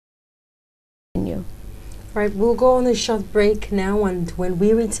continue. Right, we'll go on a short break now, and when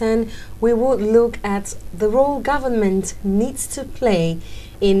we return, we will look at the role government needs to play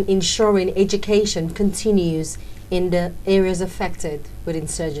in ensuring education continues in the areas affected with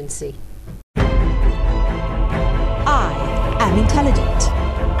insurgency. I am intelligent.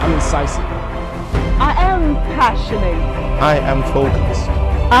 I'm incisive. I am passionate. I am focused.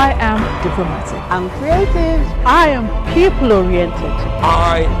 I am diplomatic. I'm creative. I am people-oriented.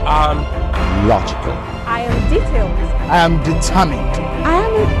 I am logical. I am detailed. I am determined. I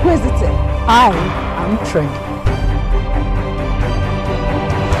am inquisitive. I am trained.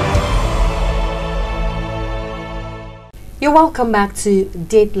 You're welcome back to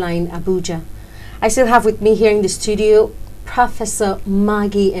Dateline Abuja. I still have with me here in the studio Professor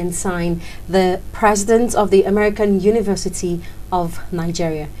Margee Ensign, the president of the American University of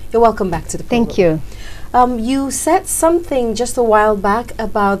Nigeria. You're welcome back to the program. Thank you. You said something just a while back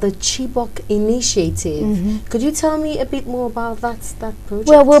about the Chibok initiative. Could you tell me a bit more about that project?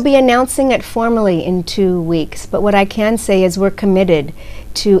 Well, we'll be announcing it formally in 2 weeks, but what I can say is we're committed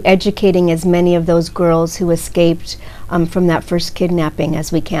to educating as many of those girls who escaped from that first kidnapping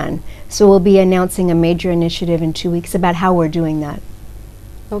as we can. So we'll be announcing a major initiative in 2 weeks about how we're doing that.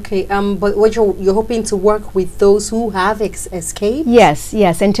 Okay, but what you're hoping to work with those who have escaped? Yes,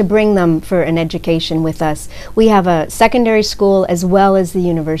 and to bring them for an education with us. We have a secondary school as well as the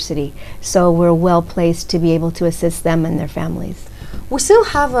university, so we're well placed to be able to assist them and their families. We still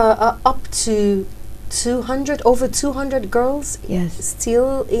have up to 200, over 200 girls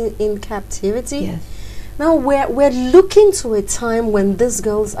still in captivity. Yes. Now we're looking to a time when these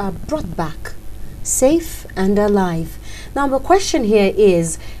girls are brought back, safe and alive. Now the question here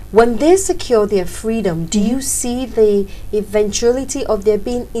is, when they secure their freedom, do you see the eventuality of their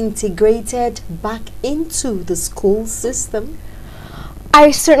being integrated back into the school system?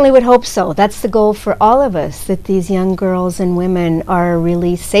 I certainly would hope so. That's the goal for all of us, that these young girls and women are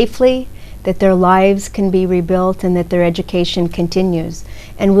released safely, that their lives can be rebuilt, and that their education continues.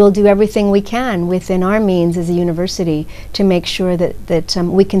 And we'll do everything we can within our means as a university to make sure that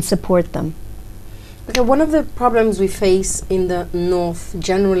we can support them. Okay, one of the problems we face in the north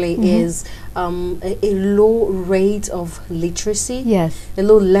generally is a low rate of literacy. Yes. A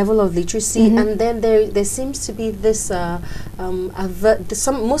low level of literacy, and then there seems to be this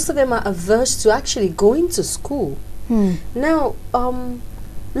most of them are averse to actually going to school. Now,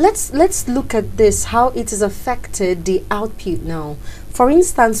 let's look at this, how it has affected the output now. For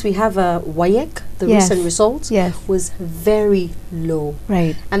instance, we have a WAEC, the recent result was very low.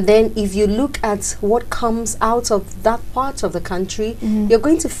 Right. And then if you look at what comes out of that part of the country, you're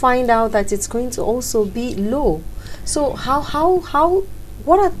going to find out that it's going to also be low. So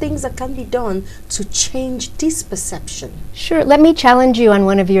what are things that can be done to change this perception? Sure. Let me challenge you on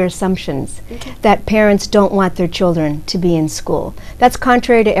one of your assumptions, that parents don't want their children to be in school. That's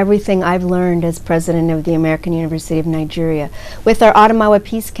contrary to everything I've learned as president of the American University of Nigeria. With our Adamawa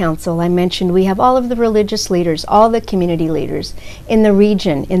Peace Council, I mentioned we have all of the religious leaders, all the community leaders in the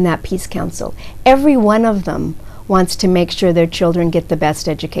region in that Peace Council. Every one of them wants to make sure their children get the best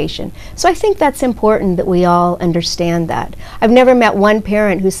education. So I think that's important that we all understand that. I've never met one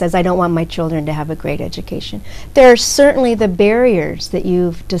parent who says, I don't want my children to have a great education. There are certainly the barriers that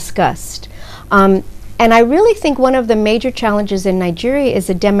you've discussed. And I really think one of the major challenges in Nigeria is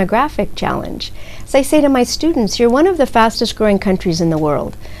a demographic challenge. As I say to my students, you're one of the fastest growing countries in the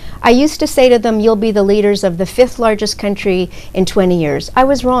world. I used to say to them, you'll be the leaders of the 5th largest country in 20 years. I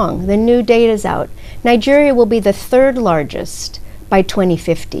was wrong. The new data's out. Nigeria will be the 3rd largest by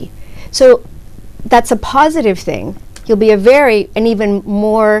 2050. So that's a positive thing. You'll be an even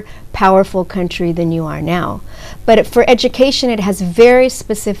more powerful country than you are now. But for education, it has very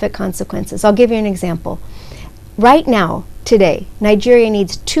specific consequences. I'll give you an example. Right now, today, Nigeria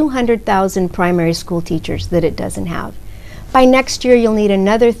needs 200,000 primary school teachers that it doesn't have. By next year, you'll need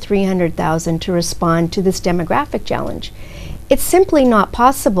another 300,000 to respond to this demographic challenge. It's simply not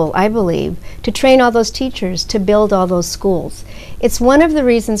possible, I believe, to train all those teachers, to build all those schools. It's one of the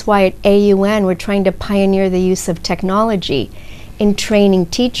reasons why at AUN we're trying to pioneer the use of technology in training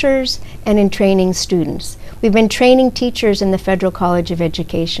teachers and in training students. We've been training teachers in the Federal College of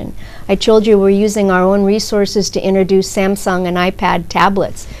Education. I told you we're using our own resources to introduce Samsung and iPad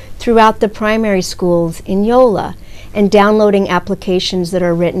tablets throughout the primary schools in Yola, and downloading applications that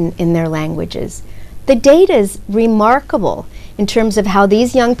are written in their languages. The data is remarkable in terms of how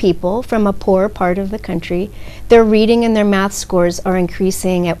these young people from a poor part of the country, their reading and their math scores are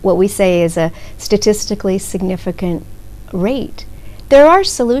increasing at what we say is a statistically significant rate. There are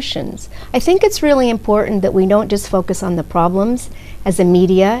solutions. I think it's really important that we don't just focus on the problems as a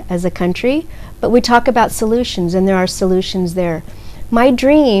media, as a country, but we talk about solutions, and there are solutions there. My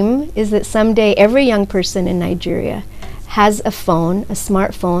dream is that someday every young person in Nigeria has a phone, a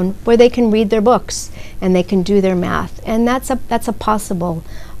smartphone, where they can read their books and they can do their math. And that's a possible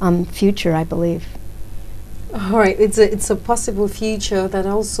future, I believe. All right, it's a possible future that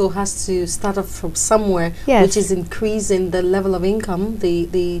also has to start off from somewhere, Yes. which is increasing the level of income,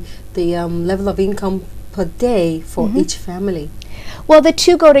 the level of income per day for each family. Well, the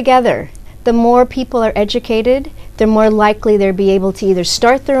two go together. The more people are educated, the more likely they'll be able to either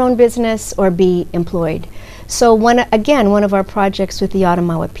start their own business or be employed. So one of our projects with the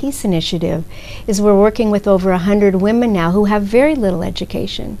Adamawa Peace Initiative is we're working with over 100 women now who have very little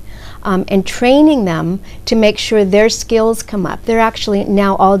education, and training them to make sure their skills come up. They're actually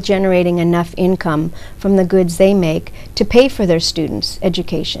now all generating enough income from the goods they make to pay for their students'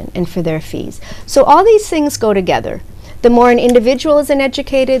 education and for their fees. So all these things go together. The more an individual is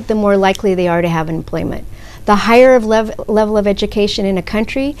educated, the more likely they are to have employment. The higher level of education in a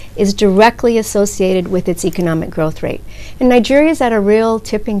country is directly associated with its economic growth rate. And Nigeria is at a real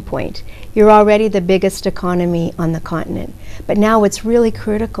tipping point. You're already the biggest economy on the continent. But now what's really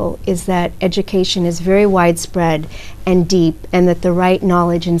critical is that education is very widespread and deep, and that the right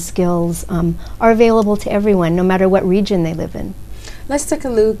knowledge and skills are available to everyone, no matter what region they live in. Let's take a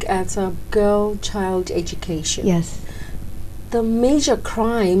look at girl-child education. Yes. The major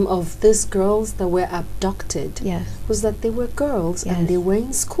crime of these girls that were abducted Yes. was that they were girls Yes. and they were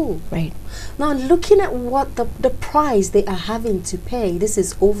in school. Right. Now, looking at what the price they are having to pay, this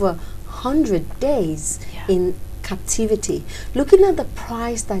is over 100 days in captivity. Looking at the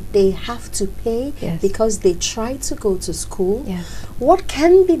price that they have to pay Yes. because they try to go to school, Yes. what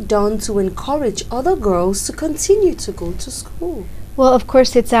can be done to encourage other girls to continue to go to school? Well, of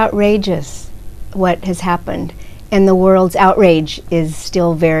course, it's outrageous what has happened, and the world's outrage is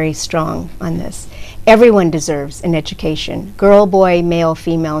still very strong on this. Everyone deserves an education, girl, boy, male,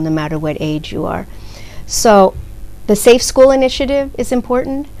 female, no matter what age you are. So the Safe School Initiative is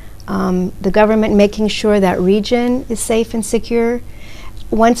important. The government making sure that region is safe and secure.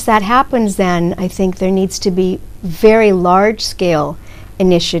 Once that happens, then I think there needs to be very large-scale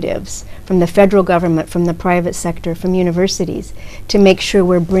initiatives from the federal government, from the private sector, from universities, to make sure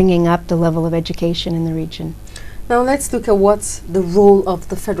we're bringing up the level of education in the region. Now let's look at what's the role of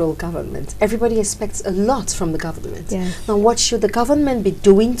the federal government. Everybody expects a lot from the government. Yes. Now what should the government be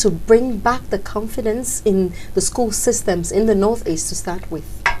doing to bring back the confidence in the school systems in the Northeast to start with?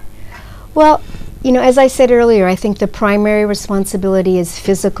 Well, you know, as I said earlier, I think the primary responsibility is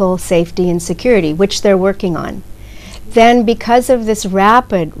physical safety and security, which they're working on. Then because of this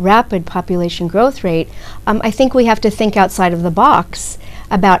rapid population growth rate, I think we have to think outside of the box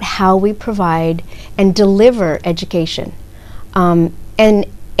about how we provide and deliver education. And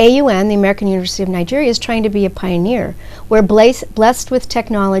AUN, the American University of Nigeria, is trying to be a pioneer. We're blessed with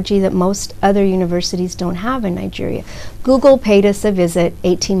technology that most other universities don't have in Nigeria. Google paid us a visit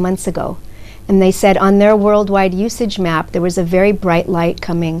 18 months ago, and they said on their worldwide usage map there was a very bright light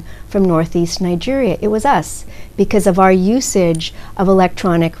coming from Northeast Nigeria. It was us, because of our usage of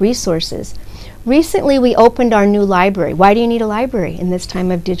electronic resources. Recently we opened our new library. Why do you need a library in this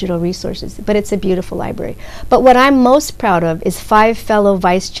time of digital resources? But it's a beautiful library. But what I'm most proud of is 5 fellow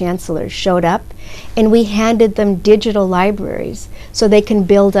vice chancellors showed up, and we handed them digital libraries so they can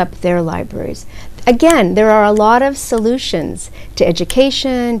build up their libraries. Again, there are a lot of solutions to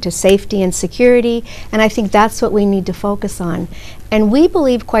education, to safety and security, and I think that's what we need to focus on. And we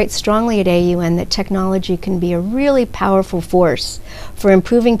believe quite strongly at AUN that technology can be a really powerful force for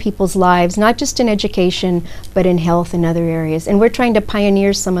improving people's lives, not just in education, but in health and other areas. And we're trying to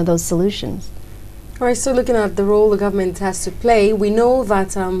pioneer some of those solutions. All right, so looking at the role the government has to play, we know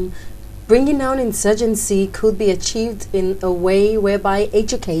that bringing down insurgency could be achieved in a way whereby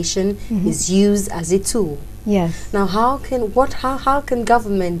education is used as a tool. Yes. Now, how can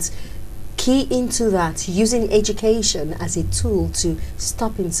government key into that, using education as a tool to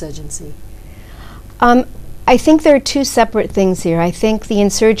stop insurgency? I think there are two separate things here. I think the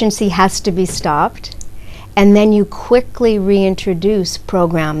insurgency has to be stopped, and then you quickly reintroduce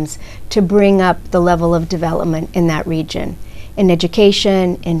programs to bring up the level of development in that region, in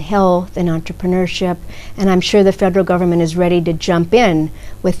education, in health, in entrepreneurship, and I'm sure the federal government is ready to jump in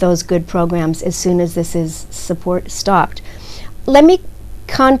with those good programs as soon as this is stopped. Let me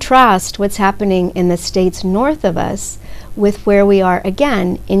contrast what's happening in the states north of us with where we are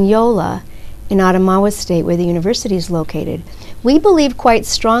again in Yola in Adamawa State, where the university is located. We believe quite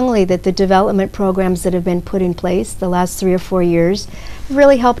strongly that the development programs that have been put in place the last 3 or 4 years have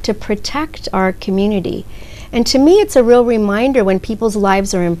really helped to protect our community. And to me, it's a real reminder when people's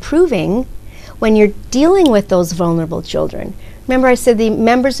lives are improving, when you're dealing with those vulnerable children. Remember, I said the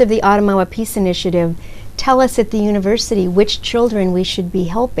members of the Adamawa Peace Initiative tell us at the university which children we should be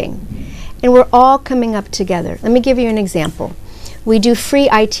helping. And we're all coming up together. Let me give you an example. We do free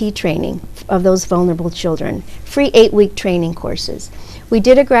IT training of those vulnerable children, free 8-week training courses. We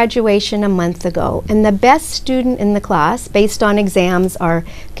did a graduation a month ago, and the best student in the class, based on exams our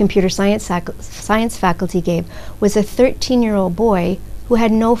computer science faculty gave, was a 13-year-old boy who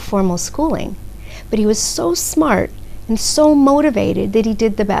had no formal schooling. But he was so smart and so motivated that he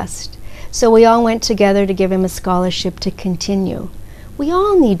did the best. So we all went together to give him a scholarship to continue. We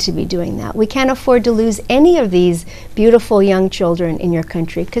all need to be doing that. We can't afford to lose any of these beautiful young children in your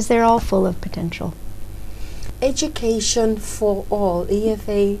country because they're all full of potential. Education for all,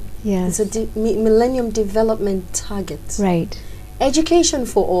 EFA, yes, is a Millennium Development Target. Right. Education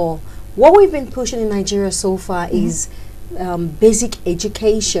for all. What we've been pushing in Nigeria so far is basic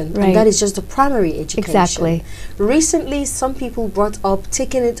education, right, and that is just the primary education. Exactly. Recently, some people brought up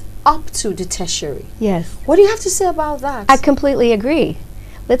taking it up to the tertiary. Yes. What do you have to say about that? I completely agree.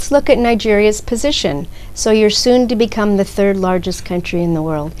 Let's look at Nigeria's position. So you're soon to become the 3rd largest country in the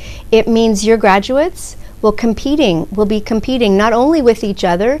world. It means your graduates will be competing not only with each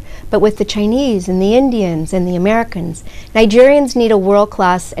other, but with the Chinese and the Indians and the Americans. Nigerians need a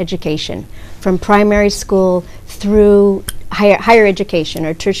world-class education, from primary school through higher education,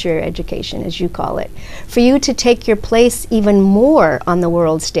 or tertiary education, as you call it. For you to take your place even more on the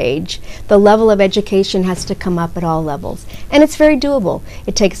world stage, the level of education has to come up at all levels. And it's very doable.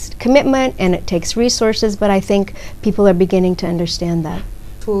 It takes commitment and it takes resources, but I think people are beginning to understand that.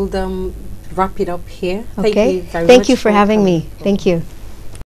 We'll wrap it up here. Okay. Thank you very much. Thank you for having me. Thank you.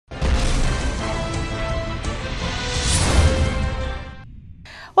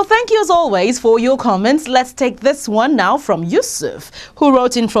 Well, thank you as always for your comments. Let's take this one now from Yusuf, who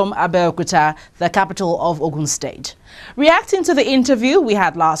wrote in from Abeokuta, the capital of Ogun State. Reacting to the interview we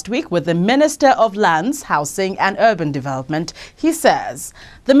had last week with the Minister of Lands, Housing and Urban Development, he says,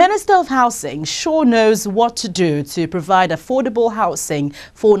 the Minister of Housing sure knows what to do to provide affordable housing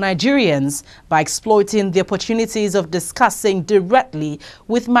for Nigerians by exploiting the opportunities of discussing directly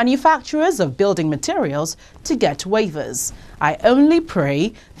with manufacturers of building materials to get waivers. I only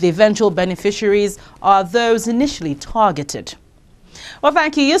pray the eventual beneficiaries are those initially targeted. Well,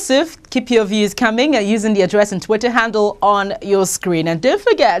 thank you, Yusuf. Keep your views coming using the address and Twitter handle on your screen. And don't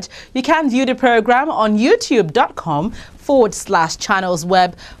forget, you can view the program on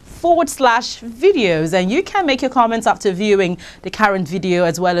youtube.com/channelsweb/videos. And you can make your comments after viewing the current video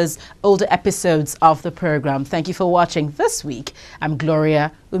as well as older episodes of the program. Thank you for watching this week. I'm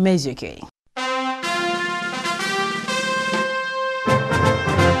Gloria Umezuki.